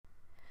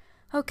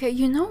Okay,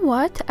 you know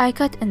what? I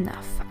got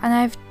enough,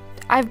 and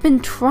I've been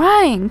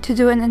trying to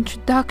do an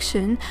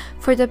introduction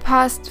for the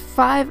past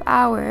 5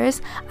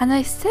 hours, and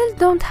I still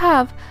don't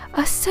have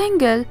a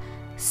single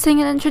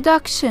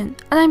introduction,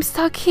 and I'm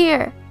stuck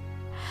here.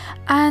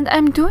 And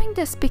I'm doing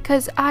this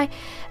because I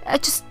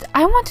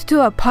want to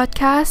do a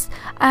podcast,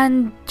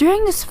 and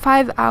during this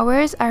 5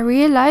 hours I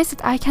realized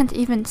that I can't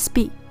even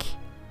speak.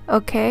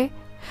 Okay?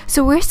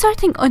 So we're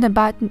starting on a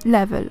bad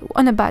level,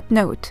 on a bad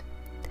note.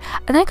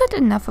 And I got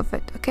enough of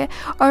it, okay?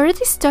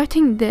 Already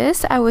starting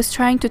this, I was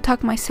trying to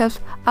talk myself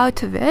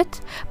out of it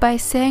by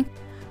saying,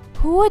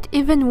 who would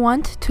even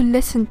want to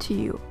listen to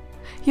you?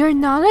 Your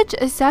knowledge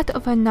is that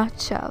of a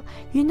nutshell.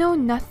 You know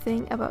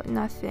nothing about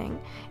nothing.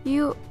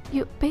 You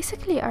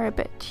basically are a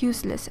bit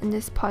useless in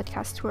this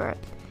podcast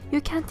world.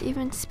 You can't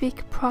even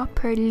speak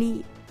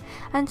properly.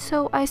 And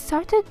so I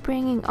started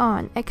bringing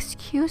on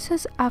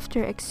excuses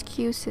after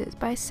excuses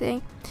by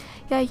saying,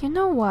 yeah, you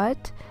know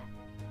what?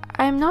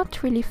 I'm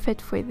not really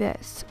fit for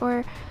this,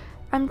 or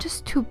I'm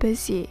just too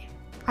busy.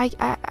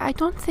 I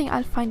don't think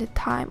I'll find the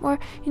time, or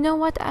you know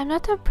what, I'm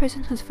not a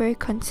person who's very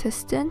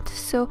consistent,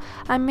 so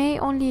I may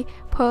only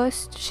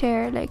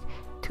share like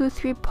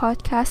 2-3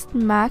 podcasts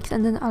max,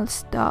 and then I'll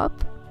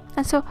stop.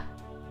 And so,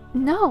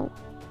 no,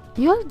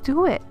 you'll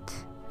do it.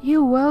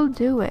 You will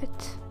do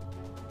it.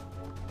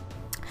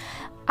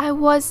 I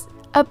was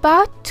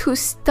about to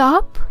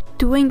stop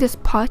doing this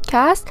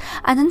podcast,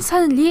 and then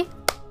suddenly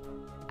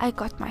I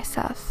got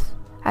myself.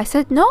 I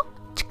said, no,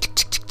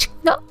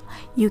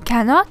 you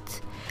cannot.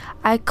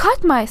 I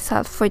caught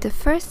myself for the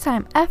first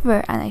time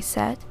ever, and I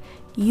said,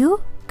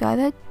 you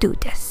gotta do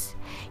this.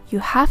 You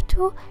have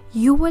to,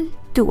 you will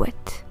do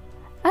it.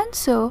 And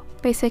so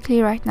basically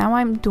right now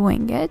I'm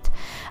doing it,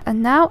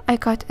 and now I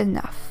got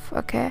enough,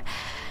 okay?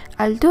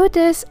 I'll do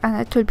this, and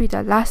it will be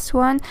the last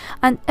one,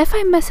 and if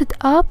I mess it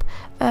up,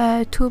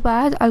 too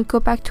bad. I'll go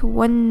back to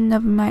one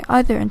of my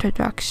other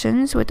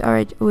introductions which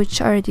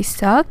already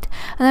sucked,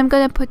 and I'm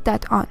gonna put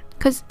that on,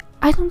 because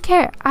I don't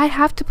care. I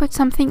have to put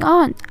something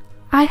on.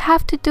 I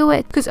have to do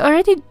it, because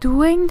already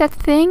doing that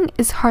thing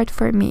is hard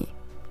for me.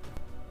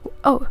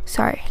 Oh,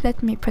 sorry,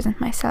 let me present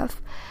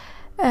myself.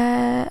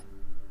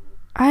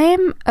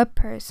 I'm a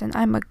person,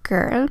 I'm a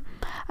girl.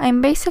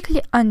 I'm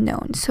basically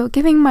unknown, so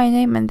giving my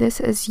name in this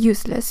is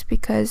useless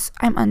because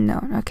I'm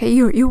unknown, okay?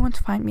 You won't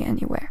find me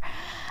anywhere.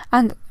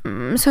 And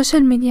social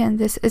media in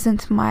this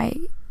isn't my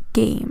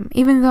game,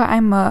 even though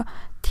I'm a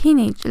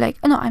teenager.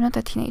 No, I'm not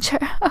a teenager.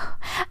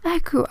 I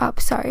grew up,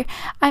 sorry.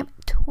 I'm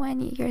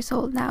 20 years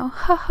old now.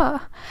 Haha.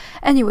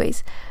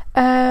 Anyways,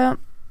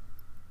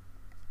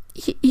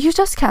 you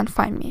just can't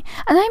find me.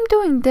 And I'm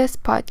doing this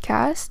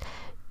podcast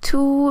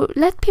to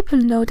let people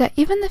know that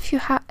even if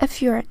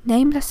you're a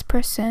nameless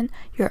person,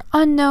 you're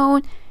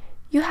unknown,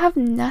 you have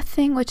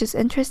nothing which is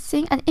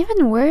interesting, and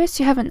even worse,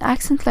 you have an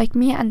accent like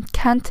me and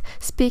can't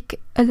speak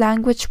a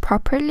language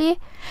properly,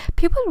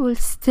 people will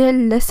still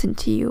listen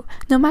to you.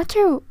 No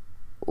matter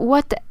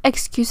what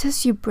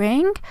excuses you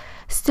bring,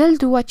 still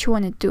do what you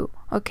want to do,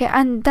 okay?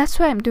 And that's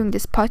why I'm doing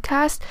this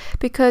podcast,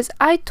 because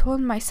I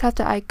told myself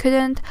that I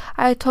couldn't.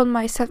 I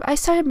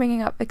started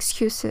bringing up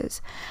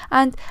excuses,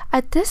 and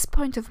at this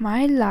point of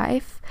my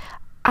life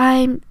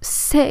I'm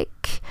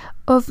sick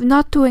of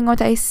not doing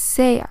what I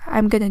say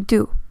I'm gonna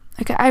do.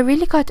 Okay, I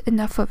really got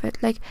enough of it.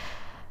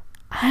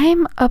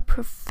 I'm a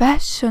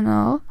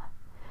professional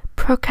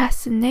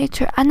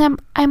procrastinator, and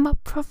I'm a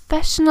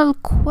professional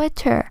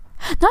quitter.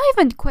 Not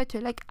even quitter,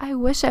 I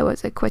wish I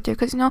was a quitter,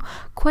 because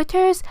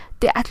quitters,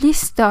 they at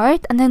least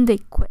start and then they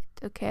quit,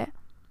 okay?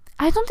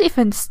 I don't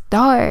even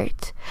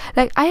start.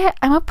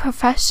 I'm a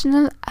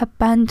professional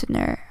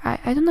abandoner.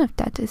 I don't know if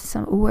that is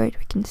some word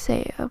we can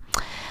say.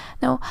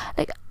 No,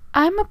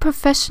 I'm a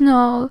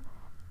professional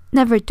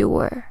never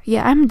doer.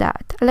 Yeah, I'm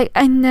that.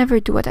 I never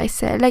do what I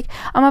say.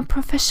 I'm a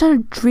professional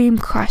dream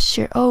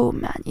crusher. Oh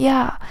man,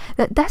 yeah,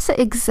 that's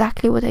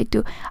exactly what I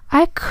do.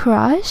 I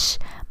crush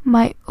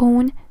my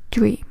own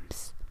dreams.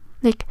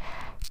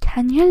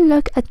 Can you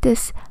look at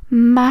this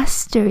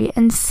mastery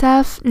and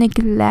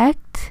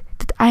self-neglect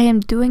that I am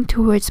doing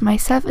towards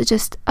myself? It's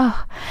just and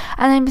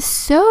I'm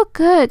so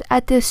good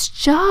at this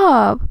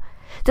job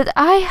that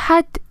I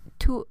had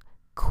to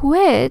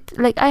quit.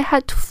 I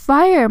had to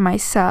fire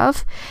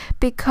myself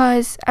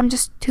because I'm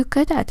just too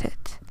good at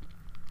it.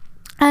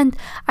 And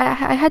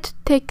I had to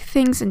take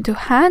things into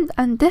hand,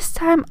 and this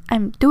time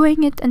I'm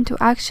doing it into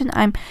action.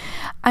 I'm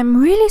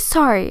really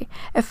sorry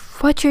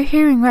if what you're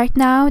hearing right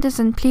now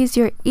doesn't please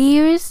your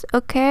ears,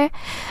 okay?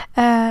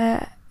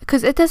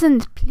 Because it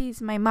doesn't please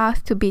my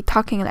mouth to be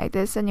talking like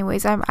this.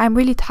 Anyways, I'm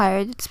really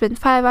tired. It's been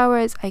 5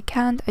 hours. I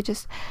can't.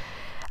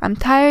 I'm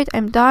tired.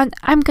 I'm done.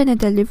 I'm gonna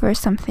deliver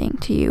something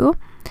to you.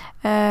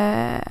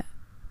 I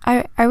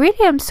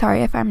really am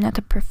sorry if I'm not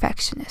a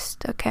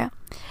perfectionist, okay?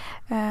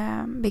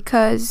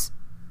 Because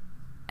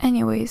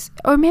anyways,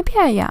 or maybe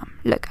I am.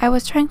 Look, I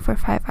was trying for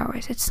 5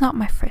 hours. It's not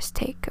my first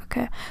take,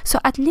 okay? So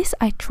at least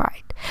I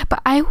tried.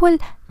 But I will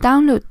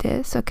download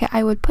this, okay?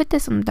 I will put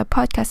this on the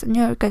podcast and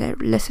you're gonna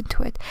listen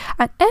to it.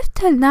 And if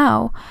till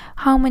now,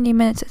 how many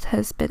minutes it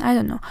has been, I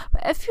don't know.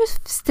 But if you've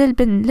still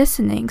been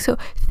listening, so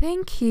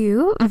thank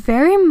you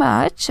very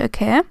much,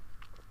 okay?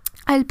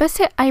 I'll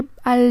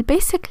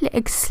basically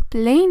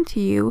explain to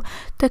you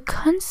the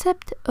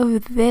concept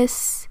of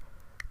this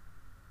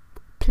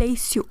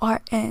place you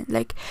are in.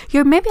 Like,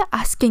 you're maybe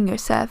asking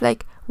yourself,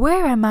 like,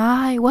 where am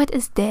I? What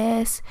is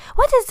this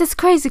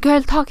crazy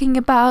girl talking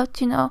about,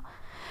 you know?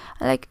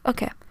 Like,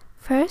 okay,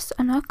 first,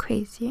 I'm not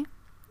crazy.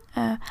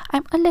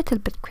 I'm a little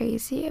bit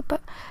crazy,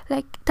 but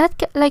like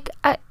that,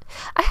 I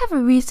have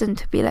a reason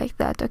to be like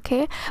that,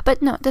 okay?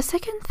 But no, the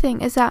second thing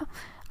is that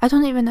I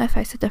don't even know if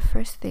I said the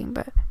first thing,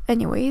 but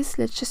anyways,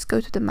 let's just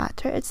go to the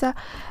matter. It's that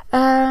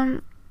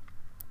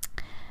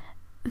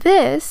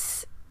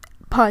this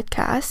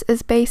podcast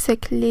is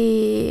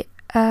basically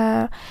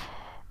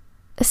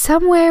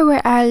somewhere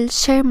where I'll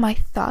share my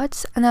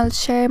thoughts and I'll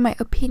share my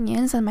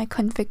opinions and my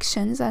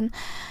convictions, and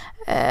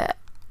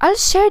I'll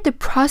share the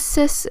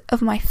process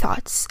of my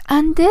thoughts.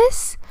 And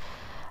this,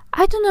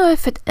 I don't know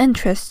if it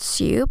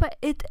interests you, but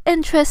it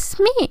interests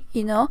me,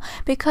 you know,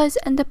 because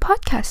in the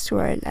podcast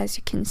world, as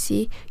you can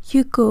see,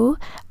 you go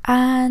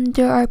and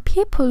there are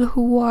people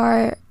who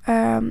are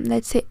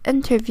let's say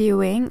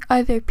interviewing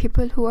other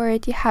people who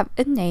already have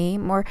a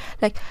name, or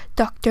like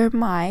Dr.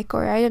 Mike,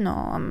 or I don't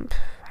know,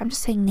 I'm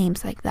just saying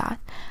names like that.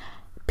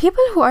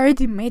 People who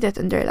already made it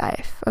in their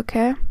life,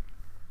 okay?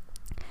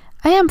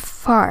 I am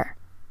far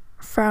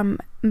from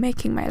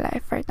making my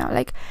life right now.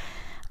 Like,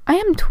 I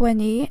am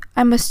 20,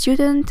 I'm a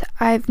student,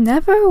 I've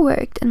never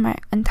worked in my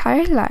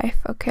entire life,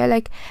 okay?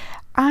 Like,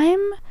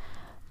 I'm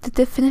the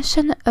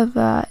definition of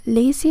a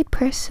lazy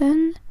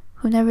person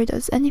who never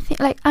does anything.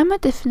 Like, I'm a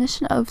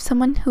definition of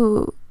someone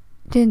who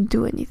didn't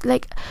do anything.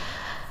 Like,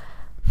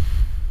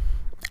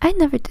 I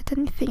never did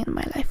anything in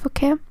my life,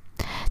 okay?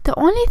 The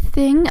only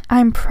thing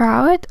I'm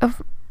proud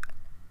of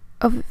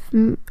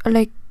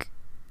like,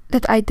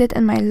 that I did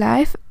in my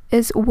life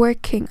is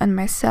working on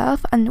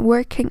myself and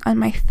working on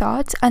my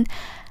thoughts and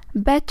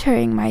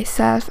bettering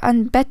myself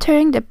and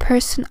bettering the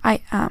person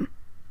I am,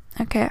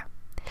 okay?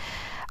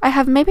 I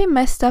have maybe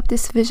messed up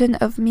this vision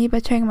of me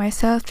bettering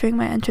myself during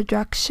my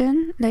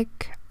introduction.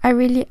 Like, I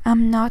really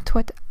am not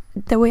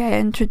the way I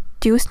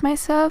introduced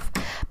myself,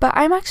 but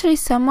I'm actually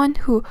someone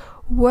who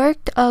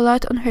worked a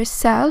lot on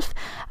herself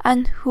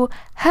and who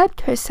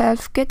helped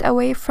herself get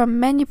away from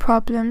many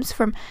problems,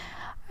 from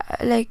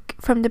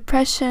from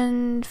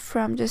depression,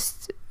 from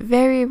just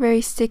very,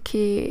 very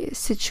sticky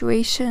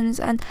situations,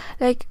 and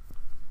like,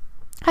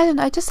 I don't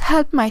know, I just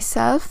helped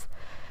myself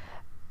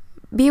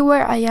be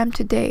where I am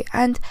today.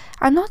 And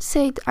I'm not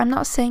saying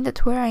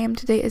that where I am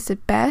today is the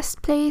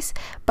best place,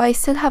 but I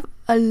still have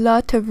a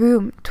lot of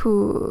room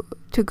to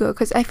go,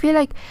 because I feel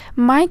like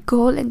my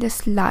goal in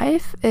this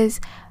life is,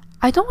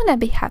 I don't want to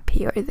be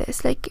happy or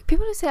this. Like,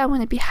 people who say I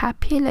want to be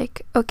happy,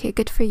 like, okay,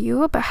 good for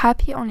you, but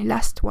happy only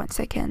lasts 1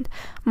 second.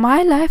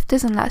 My life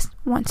doesn't last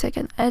 1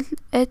 second.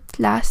 It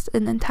lasts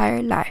an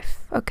entire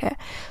life, okay?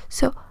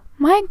 So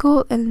my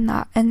goal in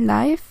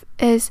life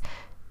is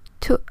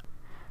to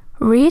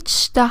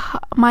reach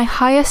my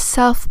highest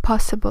self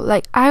possible.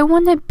 Like, I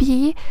want to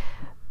be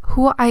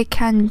who I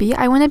can be.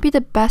 I want to be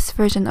the best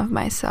version of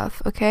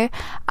myself, okay?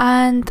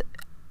 And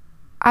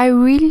I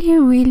really,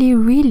 really,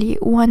 really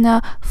want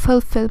to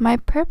fulfill my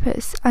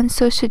purpose, and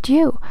so should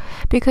you,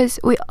 because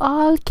we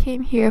all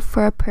came here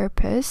for a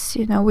purpose,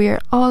 you know, we are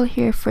all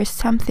here for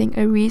something,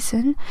 a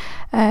reason,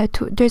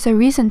 there's a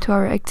reason to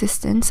our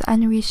existence,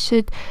 and we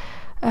should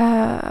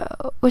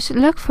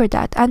look for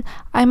that. And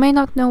I may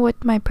not know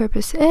what my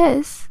purpose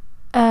is,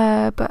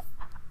 but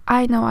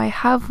I know I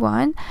have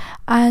one,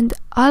 and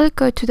I'll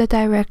go to the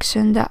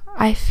direction that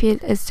I feel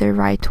is the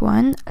right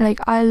one. Like,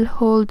 I'll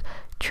hold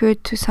true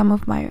to some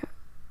of my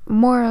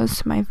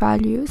morals, my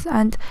values,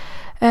 and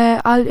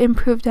I'll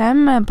improve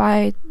them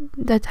by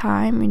the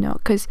time, you know,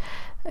 because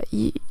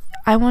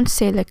I won't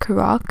say like a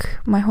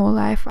rock my whole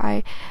life.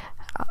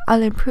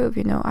 I'll improve,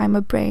 you know. I'm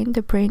a brain.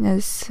 The brain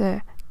is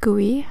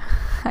gooey.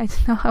 I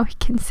don't know how we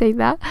can say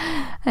that,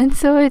 and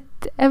so it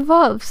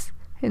evolves,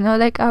 you know.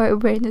 Like, our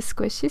brain is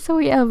squishy, so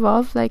we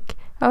evolve like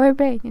our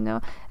brain, you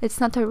know. It's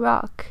not a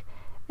rock.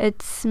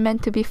 It's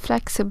meant to be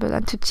flexible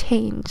and to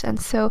change, and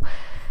so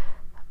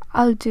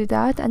I'll do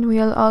that, and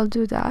we'll all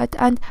do that,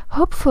 and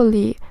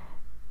hopefully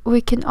we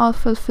can all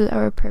fulfill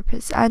our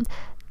purpose. And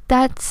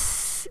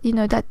that's, you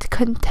know, that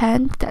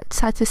content, that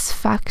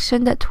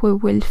satisfaction that we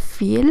will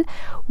feel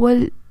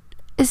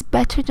is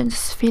better than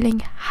just feeling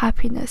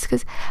happiness.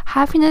 Because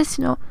happiness,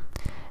 you know,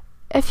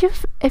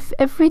 if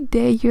every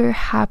day you're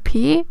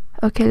happy,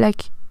 okay,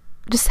 like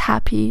just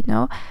happy, you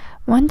know,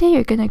 one day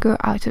you're gonna grow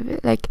out of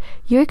it. Like,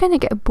 you're gonna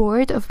get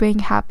bored of being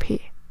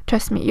happy.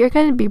 Trust me, you're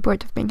gonna be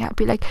bored of being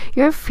happy. Like,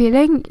 you're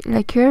feeling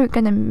like you're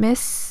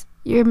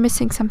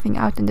missing something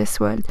out in this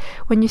world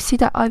when you see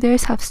that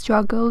others have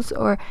struggles,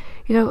 or,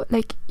 you know,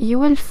 like, you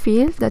will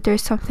feel that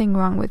there's something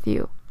wrong with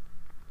you.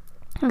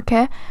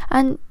 Okay,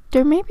 and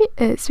there maybe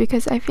is,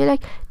 because I feel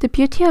like the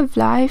beauty of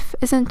life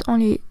isn't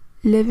only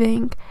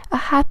living a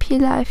happy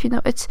life,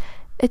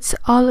 it's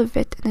all of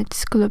it in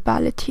its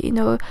globality.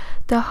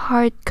 The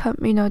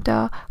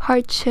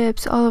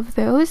hardships, all of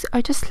those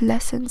are just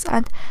lessons,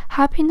 and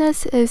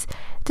happiness is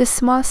the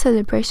small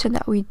celebration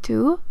that we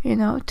do,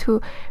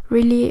 to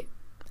really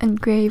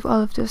engrave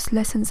all of those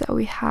lessons that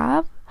we've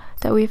had.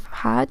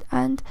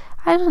 And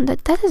I don't know,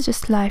 that is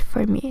just life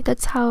for me.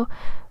 That's how,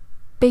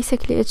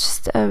 basically, it's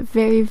just a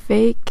very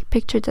vague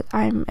picture that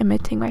I'm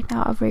emitting right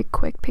now, a very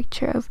quick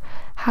picture of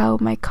how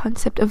my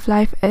concept of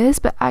life is,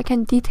 but I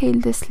can detail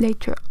this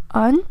later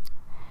on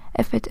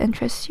if it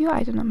interests you.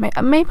 I don't know,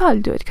 maybe I'll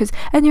do it, because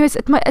anyways,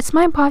 it's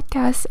my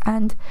podcast,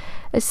 and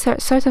it's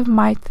sort of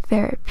my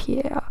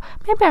therapy.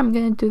 Maybe I'm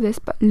gonna do this,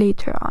 but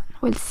later on,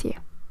 we'll see.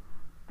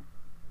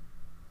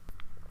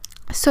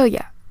 So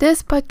yeah,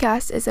 this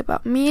podcast is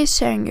about me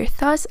sharing your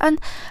thoughts, and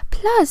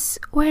plus,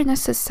 we're in a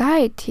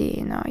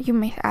society, you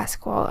may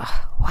ask, well,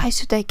 why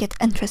should I get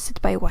interested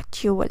by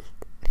what you will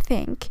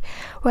think?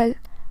 Well,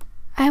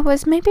 I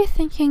was maybe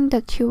thinking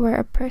that you were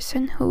a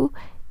person who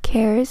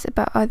cares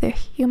about other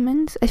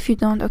humans. If you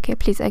don't, okay,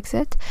 please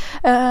exit.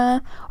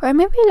 Or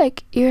maybe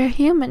like you're a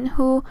human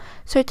who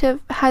sort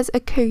of has a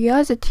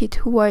curiosity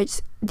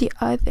towards the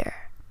other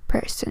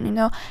person,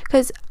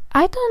 because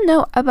I don't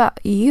know about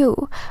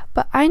you,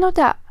 but I know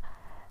that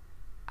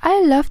I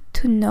love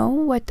to know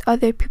what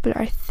other people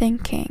are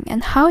thinking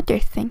and how they're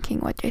thinking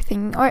what they're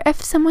thinking. Or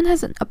if someone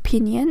has an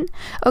opinion,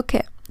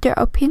 okay, their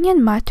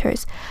opinion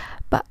matters,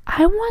 but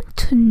I want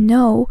to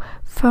know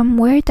from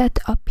where that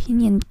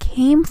opinion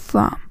came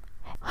from.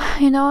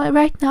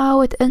 Right now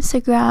with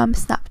Instagram,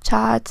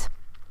 Snapchat,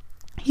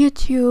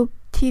 YouTube,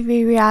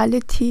 TV,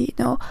 reality,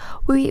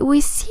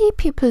 we see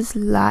people's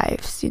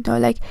lives,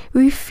 like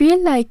we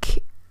feel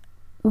like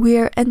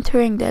we're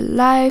entering their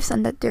lives,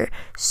 and that they're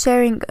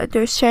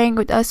sharing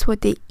with us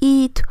what they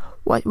eat,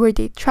 where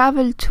they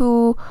travel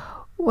to,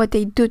 what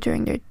they do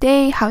during their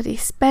day, how they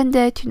spend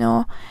it.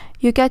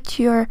 You get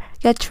your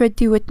get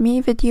ready with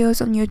me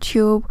videos on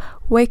YouTube,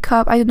 wake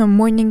up,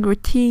 morning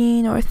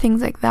routine or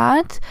things like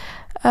that.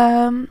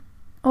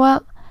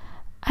 Well,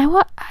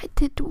 I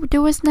did,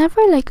 there was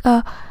never like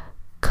a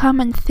come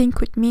and think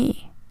with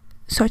me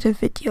sort of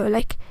video,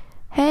 like,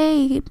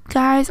 hey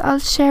guys, I'll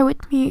share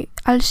with you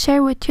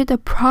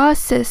the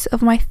process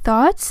of my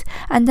thoughts,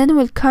 and then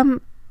we'll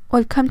come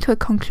to a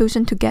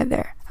conclusion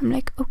together. I'm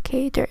like,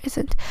 okay, there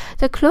isn't.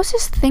 The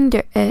closest thing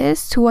there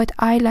is to what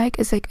I like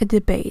is like a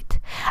debate,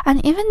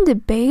 and even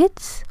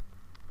debates,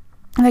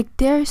 like,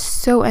 they're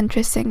so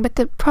interesting, but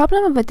the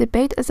problem of a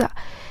debate is that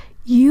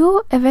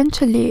you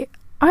eventually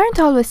aren't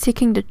always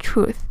seeking the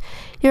truth.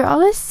 You're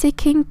always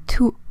seeking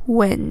to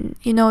win.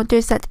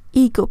 There's that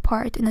ego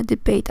part in a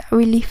debate that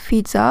really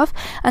feeds off,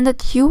 and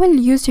that you will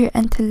use your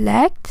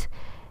intellect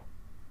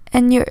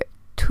and your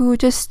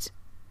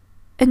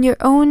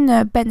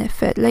own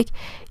benefit. Like,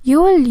 you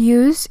will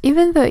use,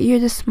 even though you're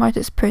the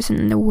smartest person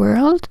in the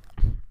world,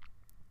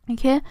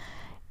 okay,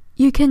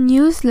 you can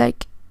use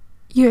like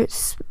your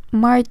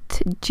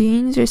smart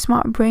genes, your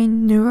smart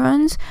brain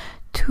neurons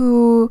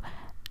to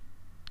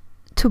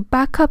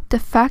back up the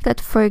fact that,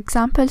 for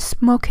example,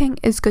 smoking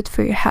is good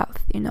for your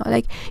health.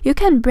 Like, you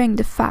can bring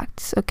the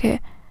facts,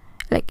 okay,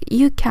 like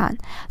you can.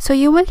 So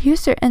you will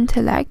use your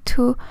intellect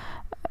to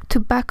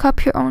back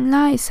up your own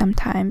lies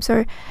sometimes.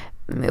 Or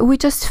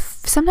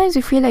sometimes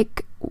we feel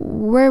like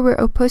where we're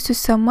opposed to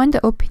someone,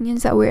 the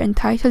opinions that we're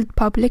entitled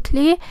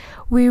publicly,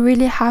 we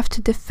really have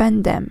to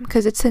defend them,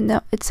 because it's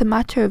a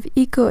matter of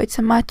ego, it's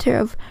a matter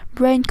of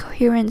brain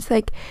coherence.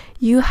 Like,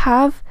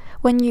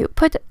 when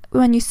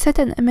you set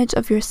an image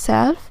of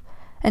yourself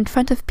in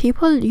front of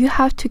people, you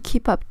have to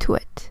keep up to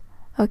it,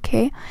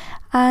 okay?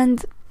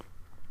 And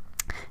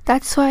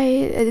that's why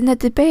in a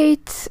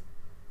debate,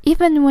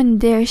 even when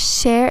they're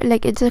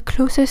like, it's the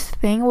closest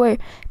thing where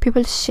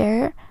people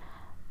share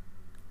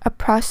a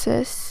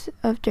process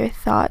of their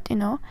thought.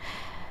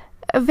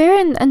 A very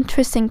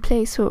interesting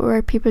place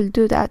where people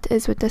do that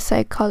is with the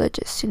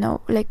psychologist,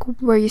 like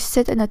where you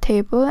sit in a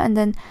table and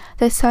then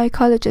the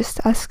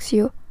psychologist asks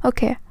you,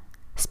 okay,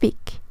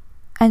 speak,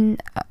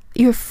 and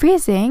you're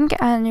freezing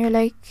and you're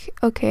like,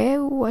 okay,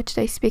 what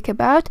should I speak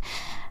about?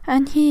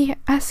 And he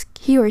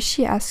or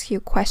she asks you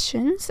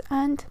questions,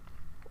 and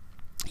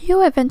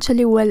you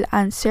eventually will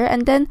answer,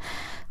 and then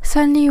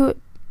suddenly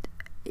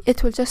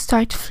it will just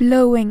start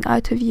flowing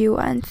out of you,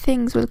 and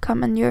things will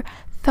come, and your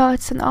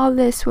thoughts and all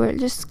this will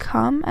just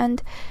come,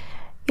 and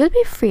you'll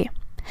be free.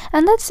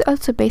 And that's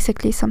also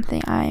basically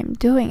something I'm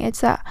doing.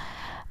 It's that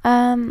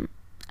I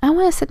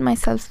want to set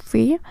myself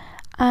free,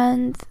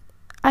 and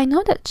I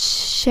know that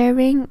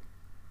sharing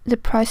the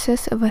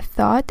process of a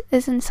thought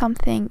isn't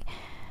something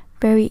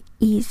very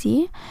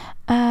easy.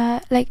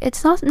 Like,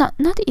 it's not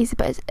easy,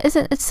 but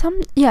it's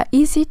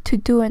easy to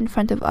do in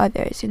front of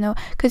others,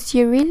 because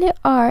you really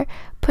are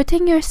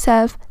putting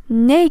yourself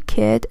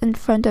naked in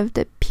front of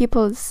the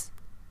people's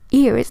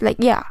ears. Like,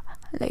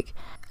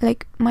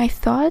 like my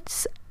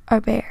thoughts are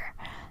bare.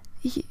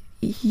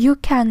 You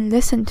can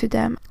listen to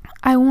them.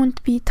 I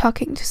won't be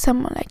talking to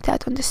someone like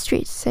that on the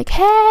streets. Like,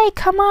 hey,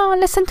 come on,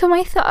 listen to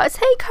my thoughts.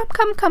 Hey,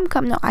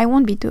 come. No, I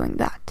won't be doing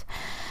that.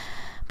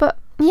 But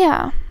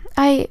yeah,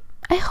 I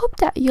hope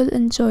that you'll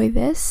enjoy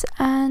this.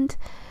 And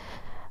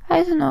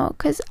I don't know,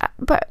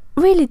 but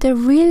really the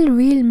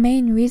real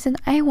main reason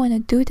I want to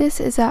do this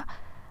is that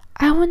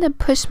I want to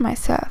push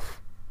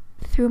myself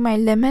through my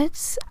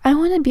limits. I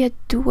want to be a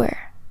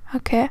doer,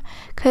 okay?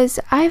 Because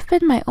I've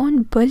been my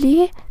own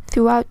bully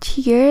throughout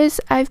years.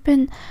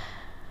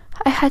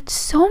 I had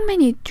so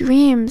many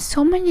dreams,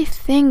 so many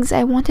things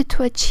I wanted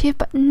to achieve,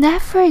 but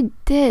never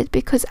did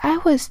because I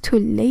was too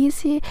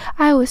lazy,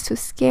 I was too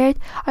scared.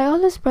 I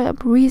always brought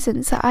up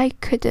reasons that I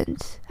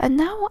couldn't. And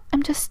now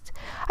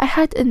I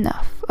had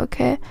enough,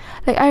 okay?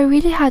 Like, I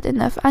really had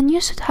enough, and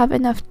you should have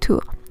enough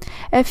too.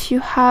 If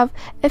you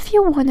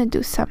want to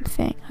do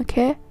something,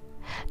 okay?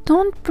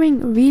 Don't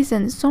bring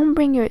reasons, don't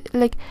bring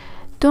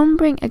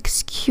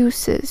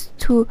excuses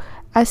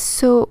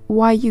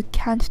why you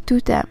can't do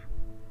them.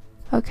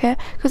 Okay,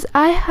 because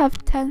I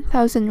have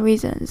 10,000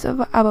 reasons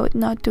about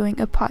not doing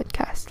a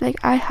podcast. Like,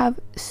 I have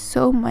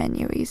so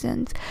many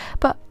reasons,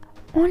 but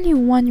only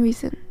one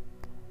reason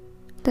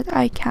that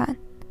I can,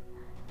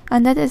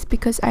 and that is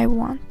because I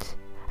want.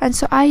 And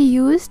so I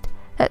used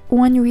that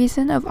one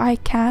reason of I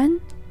can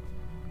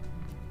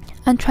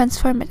and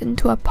transform it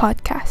into a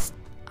podcast.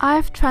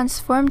 I've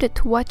transformed it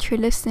to what you're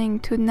listening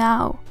to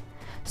now.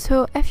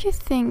 So if you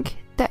think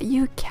that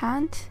you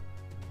can't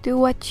do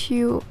what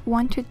you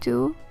want to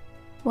do,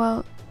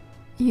 well,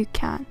 you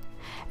can.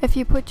 If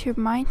you put your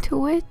mind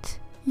to it,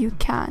 you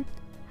can.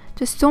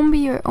 Just don't be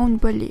your own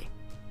bully.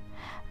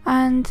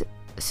 And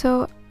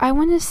so I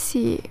want to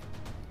see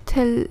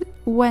till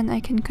when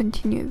I can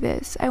continue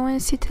this. I want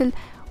to see till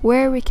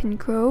where we can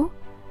grow.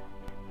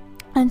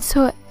 And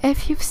so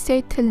if you've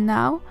stayed till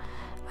now,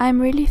 I'm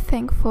really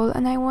thankful,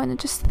 and I want to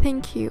just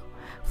thank you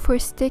for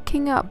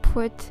sticking up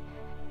with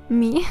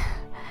me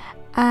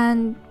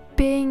and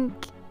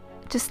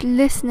just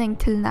listening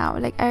till now.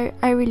 Like,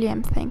 I really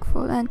am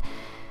thankful, and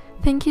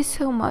thank you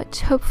so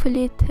much.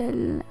 Hopefully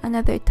till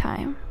another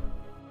time.